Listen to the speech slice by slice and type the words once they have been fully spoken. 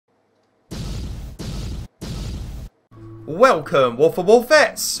Welcome,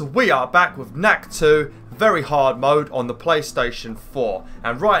 WolfTheWolfettes! We are back with Knack 2 Very Hard mode on the PlayStation 4.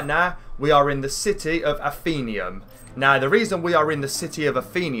 And right now, we are in the City of Atheneum. Now, the reason we are in the City of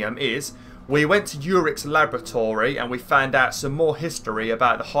Atheneum is we went to Urik's laboratory and we found out some more history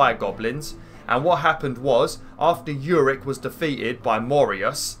about the High Goblins. And what happened was, after Urik was defeated by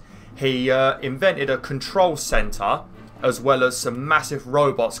Morius, he invented a control center as well as some massive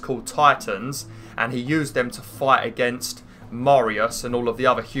robots called Titans, and he used them to fight against Morius and all of the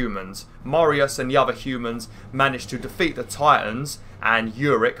other humans. Morius and the other humans managed to defeat the Titans and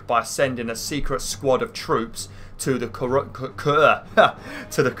Urik by sending a secret squad of troops to the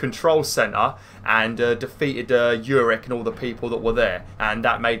control center and defeated Urik and all the people that were there, and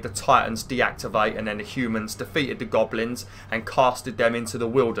that made the Titans deactivate, and then the humans defeated the goblins and casted them into the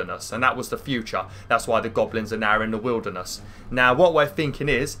wilderness, and that was the future. That's why the goblins are now in the wilderness. Now what we're thinking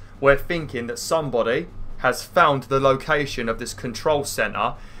is, we're thinking that somebody has found the location of this control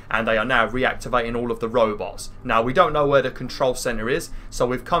center and they are now reactivating all of the robots. Now, we don't know where the control center is, so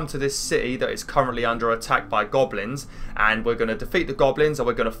we've come to this city that is currently under attack by goblins, and we're going to defeat the goblins, and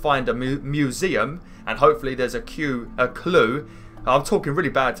we're going to find a museum, and hopefully there's a clue. I'm talking really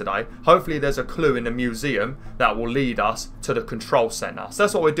bad today. Hopefully there's a clue in the museum that will lead us to the control center. So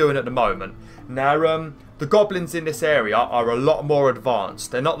that's what we're doing at the moment. Now, the goblins in this area are a lot more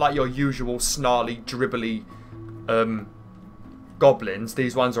advanced. They're not like your usual snarly, dribbly goblins.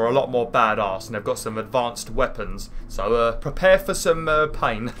 These ones are a lot more badass and they've got some advanced weapons. So prepare for some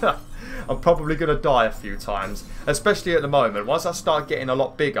pain. I'm probably going to die a few times, especially at the moment. Once I start getting a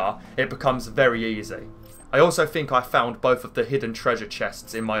lot bigger, it becomes very easy. I also think I found both of the hidden treasure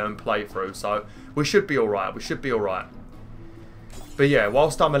chests in my own playthrough, so we should be alright. We should be alright. But yeah,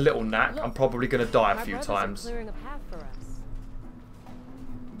 whilst I'm a little Knack, I'm probably going to die a few times.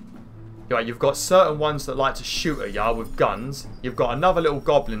 Yeah, you've got certain ones that like to shoot at you with guns. You've got another little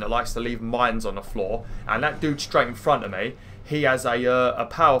goblin that likes to leave mines on the floor. And that dude straight in front of me, he has a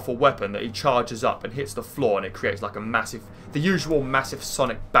powerful weapon that he charges up and hits the floor, and it creates like a massive, the usual massive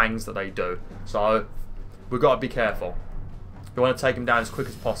sonic bangs that they do. So we've got to be careful. We want to take him down as quick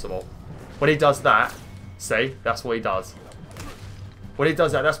as possible. When he does that, see, that's what he does. When he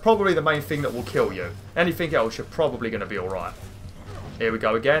does that, that's probably the main thing that will kill you. Anything else, you're probably going to be alright. Here we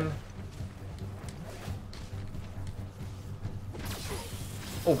go again.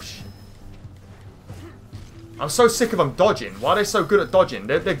 Oh, shit. I'm so sick of them dodging. Why are they so good at dodging?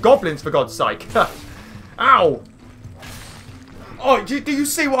 They're goblins, for God's sake. Ow! Oh, do you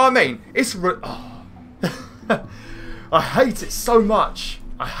see what I mean? It's... Oh. I hate it so much.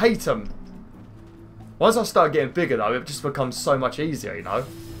 I hate them. Once I start getting bigger, though, it just becomes so much easier, you know?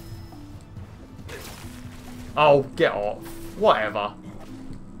 Oh, get off. Whatever.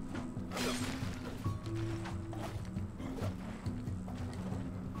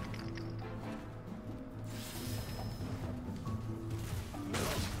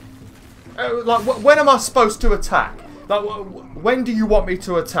 Like, when am I supposed to attack? Like, when do you want me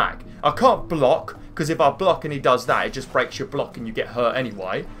to attack? I can't block, because if I block and he does that, it just breaks your block and you get hurt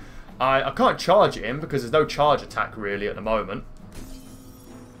anyway. I can't charge him, because there's no charge attack, really, at the moment.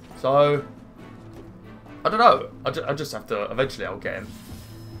 So, I don't know. I just have to, eventually I'll get him.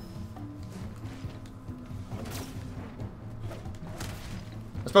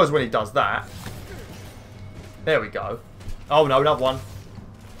 I suppose when he does that. There we go. Oh no, another one.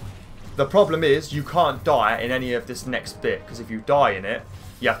 The problem is, you can't die in any of this next bit, because if you die in it,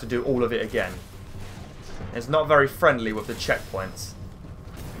 you have to do all of it again. It's not very friendly with the checkpoints.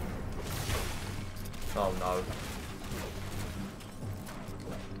 Oh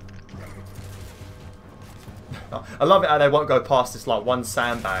no. I love it how they won't go past this, like, one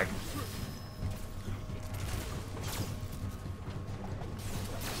sandbag.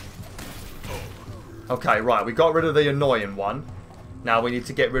 Okay, right, we got rid of the annoying one. Now we need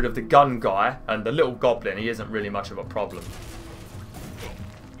to get rid of the gun guy, and the little goblin, he isn't really much of a problem.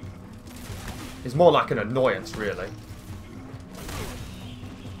 He's more like an annoyance, really.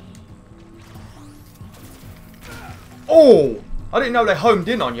 Oh! I didn't know they homed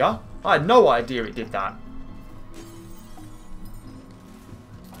in on ya. I had no idea it did that.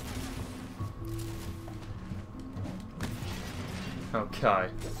 Okay.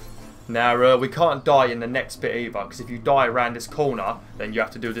 Now, we can't die in the next bit either, because if you die around this corner, then you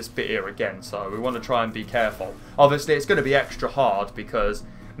have to do this bit here again, so we want to try and be careful. Obviously, it's going to be extra hard, because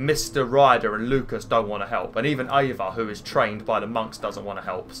Mr. Ryder and Lucas don't want to help, and even Ava, who is trained by the monks, doesn't want to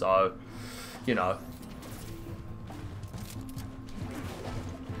help, so, you know.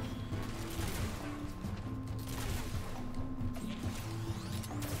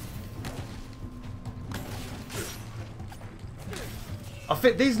 I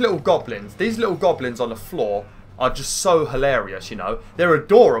think these little goblins on the floor are just so hilarious, you know. They're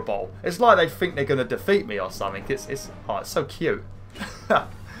adorable. It's like they think they're going to defeat me or something. It's so cute.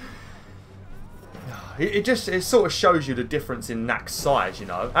 It sort of shows you the difference in Knack's size, you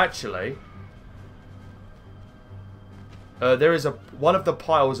know. Actually, there is one of the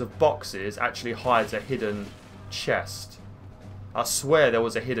piles of boxes actually hides a hidden chest. I swear there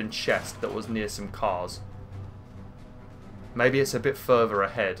was a hidden chest that was near some cars. Maybe it's a bit further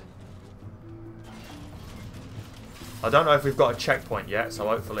ahead. I don't know if we've got a checkpoint yet, so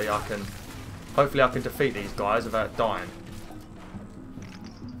hopefully I can defeat these guys without dying.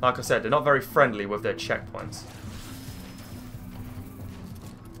 Like I said, they're not very friendly with their checkpoints.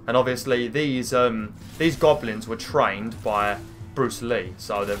 And obviously these goblins were trained by Bruce Lee,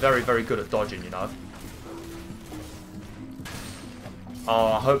 so they're very, very good at dodging, you know.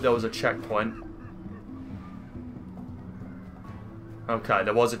 Oh, I hope there was a checkpoint. Okay,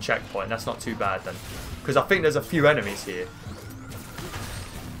 there was a checkpoint. That's not too bad then. Because I think there's a few enemies here.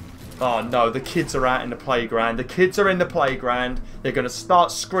 Oh no, the kids are out in the playground. The kids are in the playground. They're going to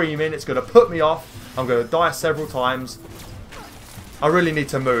start screaming. It's going to put me off. I'm going to die several times. I really need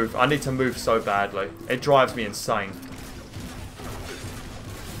to move. I need to move so badly. It drives me insane.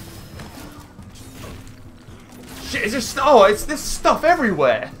 Shit, it's just... Oh, it's this stuff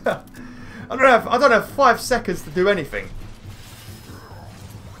everywhere. I don't have 5 seconds to do anything.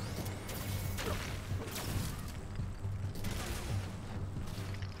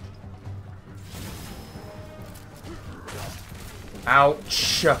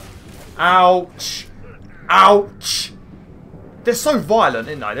 Ouch. Ouch. Ouch. They're so violent,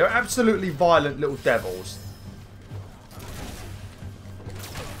 aren't they? They're absolutely violent little devils.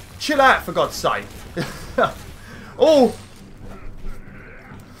 Chill out, for God's sake. Oh!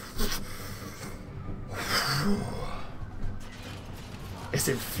 It's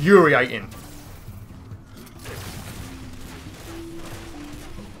infuriating.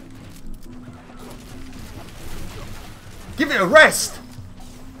 Give it a rest!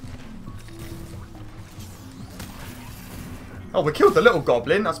 Oh, we killed the little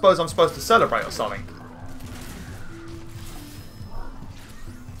goblin. I suppose I'm supposed to celebrate or something.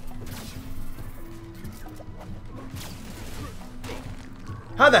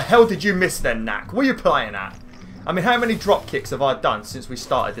 How the hell did you miss then, Knack? What are you playing at? I mean, how many drop kicks have I done since we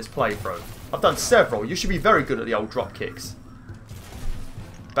started this playthrough? I've done several. You should be very good at the old drop kicks.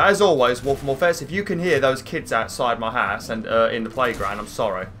 But as always, BwolfTheWolf, if you can hear those kids outside my house and in the playground, I'm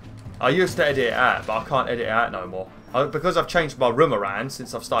sorry. I used to edit it out, but I can't edit it out no more. Because I've changed my room around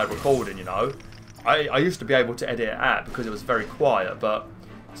since I've started recording, you know. I used to be able to edit it out because it was very quiet, but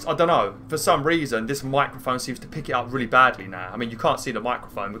I don't know. For some reason, this microphone seems to pick it up really badly now. I mean, you can't see the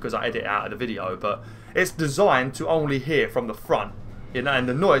microphone because I edit it out of the video, but it's designed to only hear from the front, you know, and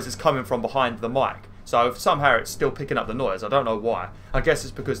the noise is coming from behind the mic. So somehow it's still picking up the noise. I don't know why. I guess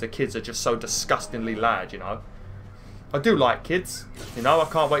it's because the kids are just so disgustingly loud, you know. I do like kids, you know. I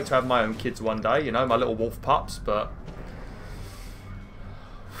can't wait to have my own kids one day, you know, my little wolf pups, but...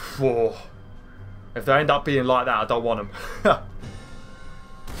 Whoa. If they end up being like that, I don't want them.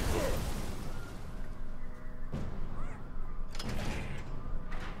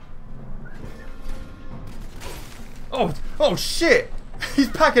 Oh shit! He's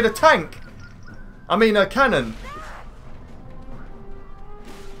packing a tank! I mean a cannon.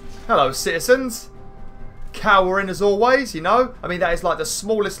 Hello, citizens. Cowering as always, you know? I mean, that is like the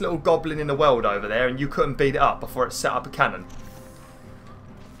smallest little goblin in the world over there, and you couldn't beat it up before it set up a cannon.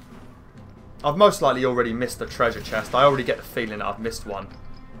 I've most likely already missed the treasure chest. I already get the feeling that I've missed one.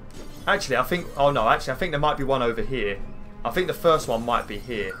 Actually, I think... Oh no, actually, I think there might be one over here. I think the first one might be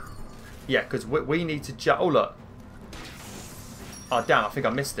here. Yeah, because we need to jump... Oh, look. Oh, damn, I think I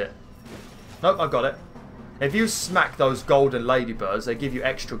missed it. Nope, I got it. If you smack those golden ladybirds, they give you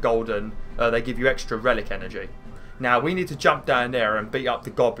extra golden... they give you extra relic energy. Now, we need to jump down there and beat up the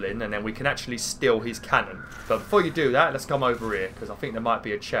goblin, and then we can actually steal his cannon. But before you do that, let's come over here, because I think there might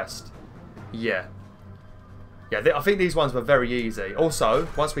be a chest. Yeah. Yeah, I think these ones were very easy. Also,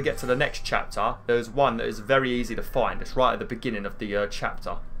 once we get to the next chapter, there's one that is very easy to find. It's right at the beginning of the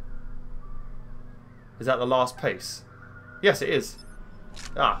chapter. Is that the last piece? Yes, it is.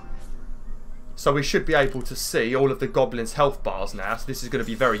 Ah. So we should be able to see all of the goblins' health bars now, so this is going to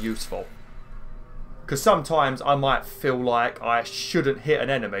be very useful. Because sometimes I might feel like I shouldn't hit an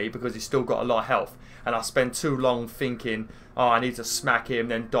enemy because he's still got a lot of health. And I spend too long thinking, oh, I need to smack him,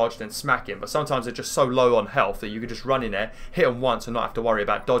 then dodge, then smack him. But sometimes they're just so low on health that you can just run in there, hit them once and not have to worry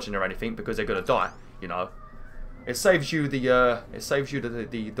about dodging or anything because they're going to die, you know. It saves you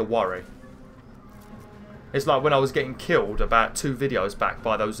the worry. It's like when I was getting killed about 2 videos back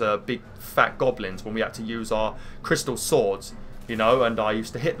by those big fat goblins when we had to use our crystal swords, you know, and I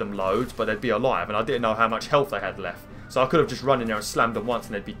used to hit them loads, but they'd be alive, and I didn't know how much health they had left. So I could have just run in there and slammed them once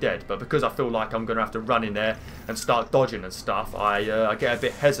and they'd be dead. But because I feel like I'm going to have to run in there and start dodging and stuff, I get a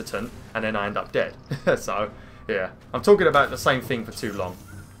bit hesitant, and then I end up dead. So, yeah. I'm talking about the same thing for too long.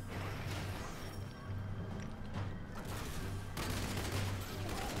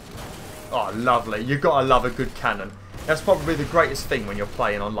 Oh, lovely. You've got to love a good cannon. That's probably the greatest thing when you're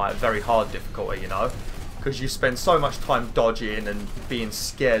playing on, like, very hard difficulty, you know? Because you spend so much time dodging and being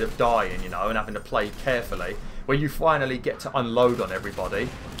scared of dying, you know, and having to play carefully. When you finally get to unload on everybody,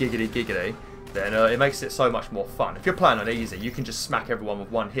 giggity giggity, then it makes it so much more fun. If you're playing on easy, you can just smack everyone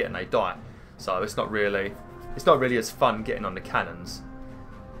with one hit and they die. So it's not really as fun getting on the cannons.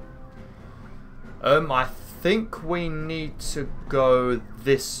 I think we need to go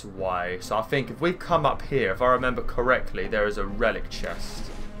this way. So I think if we come up here, if I remember correctly, there is a relic chest.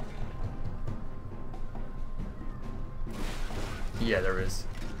 Yeah, there is.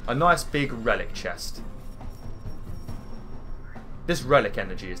 A nice big relic chest. This relic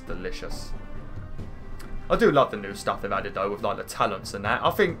energy is delicious. I do love the new stuff they've added though, with like the talents and that. I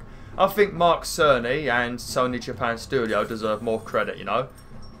think Mark Cerny and Sony Japan Studio deserve more credit, you know.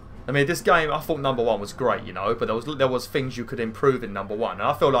 I mean, this game, I thought number 1 was great, you know, but there was things you could improve in number 1. And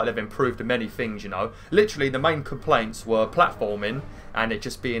I feel like they've improved many things, you know. Literally, the main complaints were platforming and it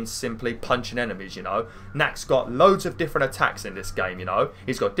just being simply punching enemies, you know. Knack's got loads of different attacks in this game, you know.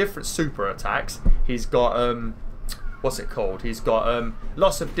 He's got different super attacks. He's got, what's it called? He's got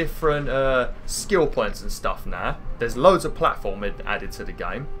lots of different skill points and stuff now. There's loads of platforming added to the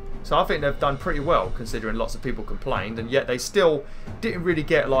game. So I think they've done pretty well, considering lots of people complained, and yet they still didn't really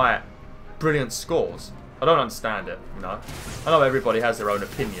get, like, brilliant scores. I don't understand it, you know. I know everybody has their own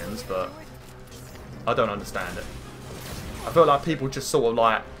opinions, but I don't understand it. I feel like people just sort of,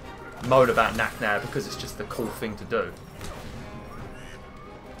 like, moan about Knack now because it's just the cool thing to do.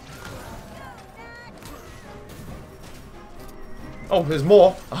 Oh, there's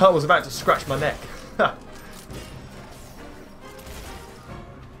more. I was about to scratch my neck.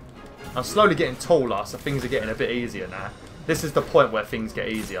 I'm slowly getting taller, so things are getting a bit easier now. This is the point where things get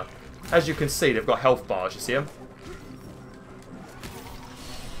easier. As you can see, they've got health bars, you see them?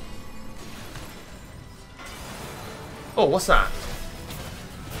 Oh, what's that?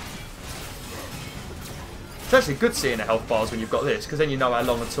 It's actually good seeing the health bars when you've got this, because then you know how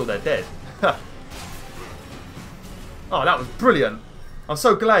long until they're dead. Oh, that was brilliant. I'm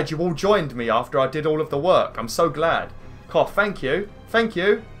so glad you all joined me after I did all of the work. I'm so glad. Oh, thank you. Thank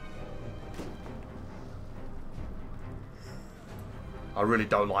you. I really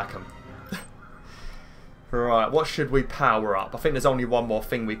don't like them. Right, what should we power up? I think there's only one more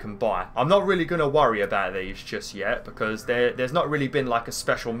thing we can buy. I'm not really going to worry about these just yet, because there's not really been like a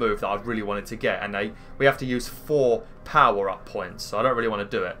special move that I've really wanted to get, and we have to use 4 power-up points, so I don't really want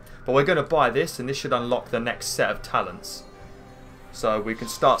to do it. But we're going to buy this, and this should unlock the next set of talents. So we can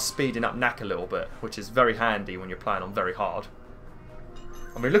start speeding up Knack a little bit, which is very handy when you're playing on very hard.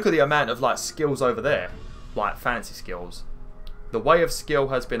 I mean, look at the amount of like skills over there, like fancy skills. The way of skill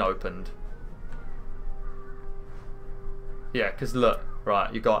has been opened. Yeah, because look,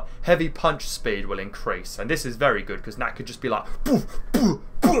 right, you got heavy punch speed will increase, and this is very good because Knack could just be like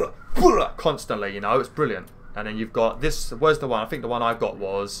constantly, you know, it's brilliant. And then you've got this. Where's the one? I think the one I got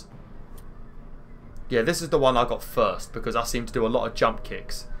was. Yeah, this is the one I got first because I seem to do a lot of jump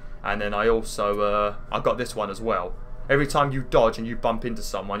kicks, and then I also I got this one as well. Every time you dodge and you bump into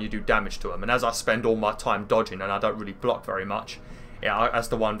someone, you do damage to them. And as I spend all my time dodging and I don't really block very much, yeah, that's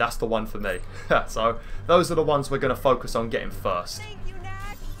the one for me. So those are the ones we're going to focus on getting first. Thank you,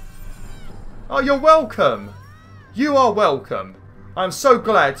 Knack. Oh, you're welcome. You are welcome. I'm so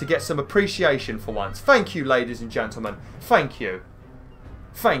glad to get some appreciation for once. Thank you, ladies and gentlemen. Thank you.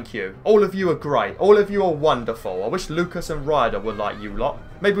 Thank you. All of you are great. All of you are wonderful. I wish Lucas and Ryder were like you lot.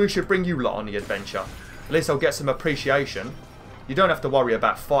 Maybe we should bring you lot on the adventure. At least I'll get some appreciation. You don't have to worry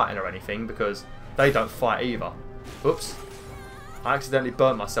about fighting or anything because they don't fight either. Oops. I accidentally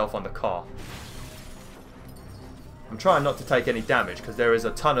burnt myself on the car. I'm trying not to take any damage because there is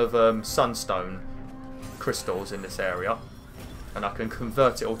a ton of sunstone crystals in this area. And I can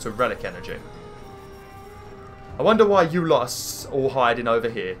convert it all to relic energy. I wonder why you lot are all hiding over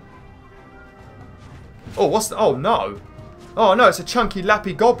here. Oh, what's the... Oh, no. Oh, no, it's a chunky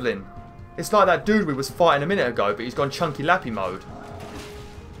lappy goblin. It's like that dude we was fighting a minute ago, but he's gone chunky lappy mode.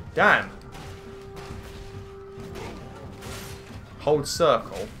 Damn. Hold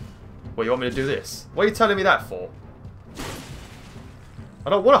circle. Well, you want me to do this? What are you telling me that for? I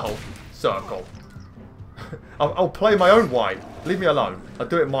don't want to hold circle. I'll play my own way. Leave me alone. I'll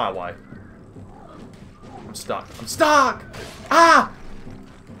do it my way. I'm stuck. I'm stuck! Ah!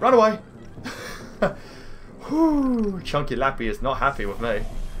 Run away! Whew, Chunky Lappy is not happy with me.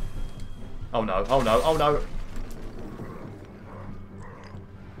 Oh no, oh no, oh no.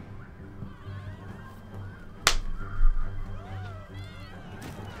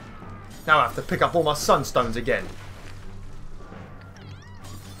 Now I have to pick up all my sunstones again.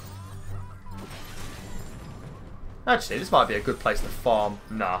 Actually, this might be a good place to farm.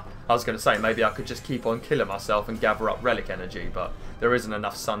 Nah, I was going to say maybe I could just keep on killing myself and gather up relic energy, but there isn't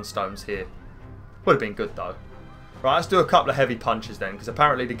enough sunstones here. Would have been good though. Right, let's do a couple of heavy punches then, because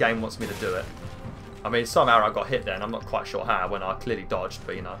apparently the game wants me to do it. I mean, somehow I got hit then. I'm not quite sure how when I clearly dodged,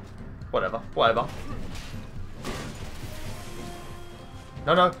 but you know, whatever, whatever.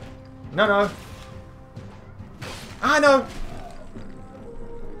 No, no. No, no. Ah, no.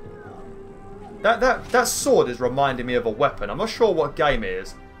 That sword is reminding me of a weapon. I'm not sure what game it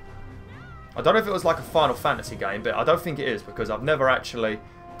is. I don't know if it was like a Final Fantasy game, but I don't think it is because I've never actually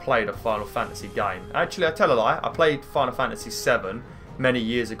played a Final Fantasy game. Actually, I tell a lie. I played Final Fantasy VII many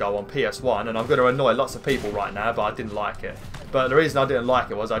years ago on PS1, and I'm going to annoy lots of people right now, but I didn't like it. But the reason I didn't like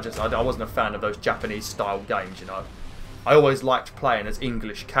it was I wasn't a fan of those Japanese-style games, you know. I always liked playing as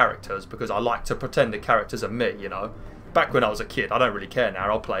English characters because I like to pretend the characters are me, you know. Back when I was a kid, I don't really care now.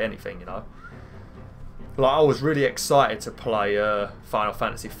 I'll play anything, you know. Like, I was really excited to play Final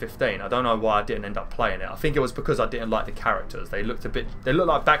Fantasy 15. I don't know why I didn't end up playing it. I think it was because I didn't like the characters. They looked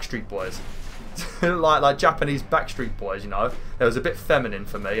like Backstreet Boys. They looked like Japanese Backstreet Boys, you know. It was a bit feminine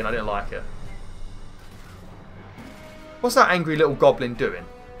for me and I didn't like it. What's that angry little goblin doing?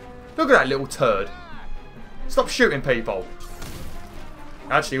 Look at that little turd. Stop shooting people.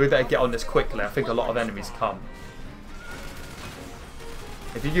 Actually, we better get on this quickly. I think a lot of enemies come.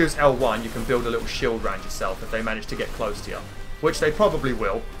 If you use L1, you can build a little shield around yourself if they manage to get close to you. Which they probably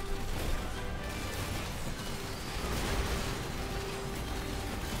will.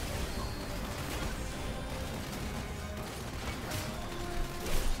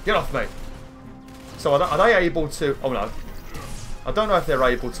 Get off me. So are they able to... Oh no. I don't know if they're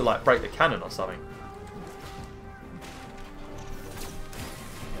able to like break the cannon or something.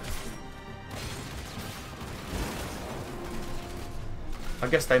 I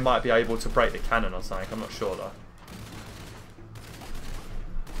guess they might be able to break the cannon or something. I'm not sure though.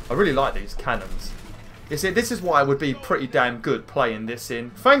 I really like these cannons. You see, this is why it would be pretty damn good playing this in...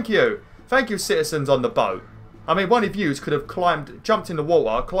 Thank you! Thank you, citizens on the boat. I mean, one of you could have jumped in the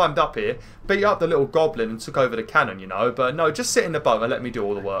water, climbed up here, beat up the little goblin and took over the cannon, you know. But no, just sit in the boat and let me do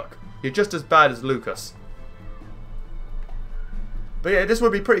all the work. You're just as bad as Lucas. But yeah, this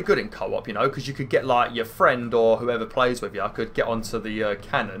would be pretty good in co-op, you know, because you could get like your friend or whoever plays with you could get onto the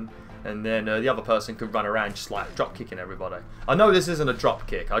cannon, and then the other person could run around just like drop kicking everybody. I know this isn't a drop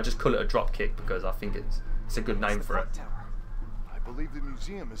kick. I just call it a drop kick because I think it's a good name for it. Tower. I believe the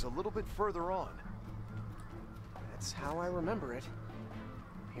museum is a little bit further on. That's how I remember it.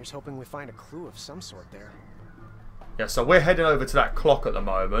 Here's hoping we find a clue of some sort there. Yeah, so we're heading over to that clock at the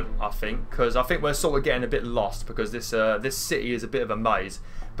moment, I think, because I think we're sort of getting a bit lost because this city is a bit of a maze.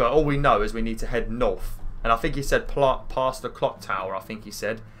 But all we know is we need to head north. And I think he said past the clock tower, I think he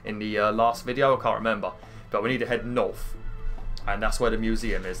said, in the last video, I can't remember. But we need to head north. And that's where the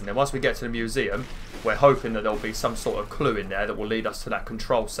museum is. And then once we get to the museum, we're hoping that there'll be some sort of clue in there that will lead us to that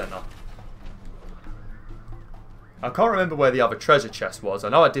control centre. I can't remember where the other treasure chest was. I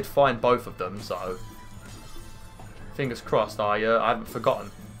know I did find both of them, so... Fingers crossed, I haven't forgotten.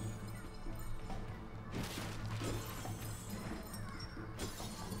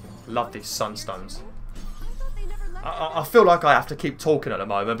 Love these sunstones. I feel like I have to keep talking at the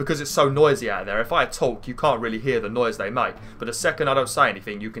moment because it's so noisy out there. If I talk, you can't really hear the noise they make. But the second I don't say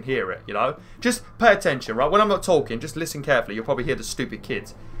anything, you can hear it, you know? Just pay attention, right? When I'm not talking, just listen carefully. You'll probably hear the stupid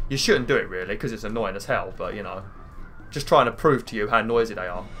kids. You shouldn't do it, really, because it's annoying as hell. But, you know, just trying to prove to you how noisy they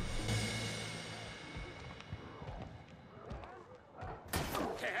are.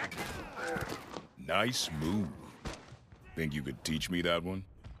 Nice move. Think you could teach me that one?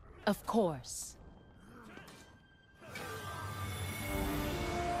 Of course.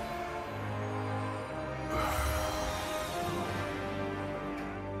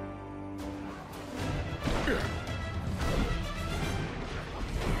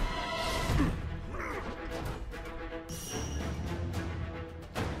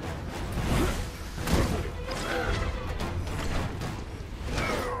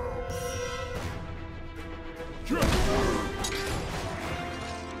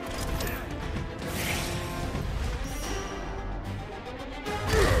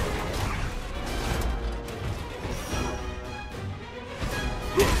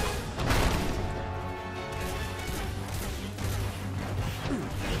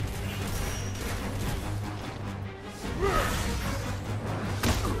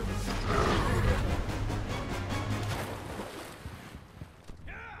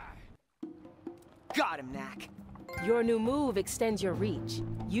 Knack. Your new move extends your reach.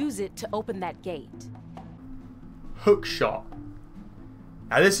 Use it to open that gate. Hook shot.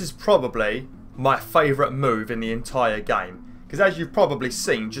 Now this is probably my favourite move in the entire game. Because as you've probably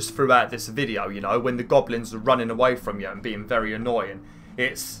seen just throughout this video, you know, when the goblins are running away from you and being very annoying,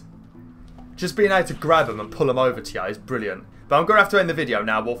 it's just being able to grab them and pull them over to you is brilliant. But I'm going to have to end the video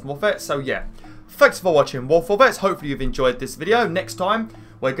now, WolfTheWolf. So yeah, thanks for watching, WolfTheWolf. Hopefully you've enjoyed this video. Next time,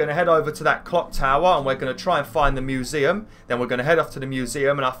 we're going to head over to that clock tower and we're going to try and find the museum. Then we're going to head off to the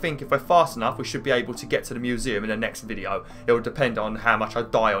museum, and I think if we're fast enough, we should be able to get to the museum in the next video. It will depend on how much I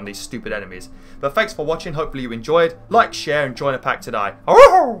die on these stupid enemies. But thanks for watching. Hopefully you enjoyed. Like, share, and join a pack today.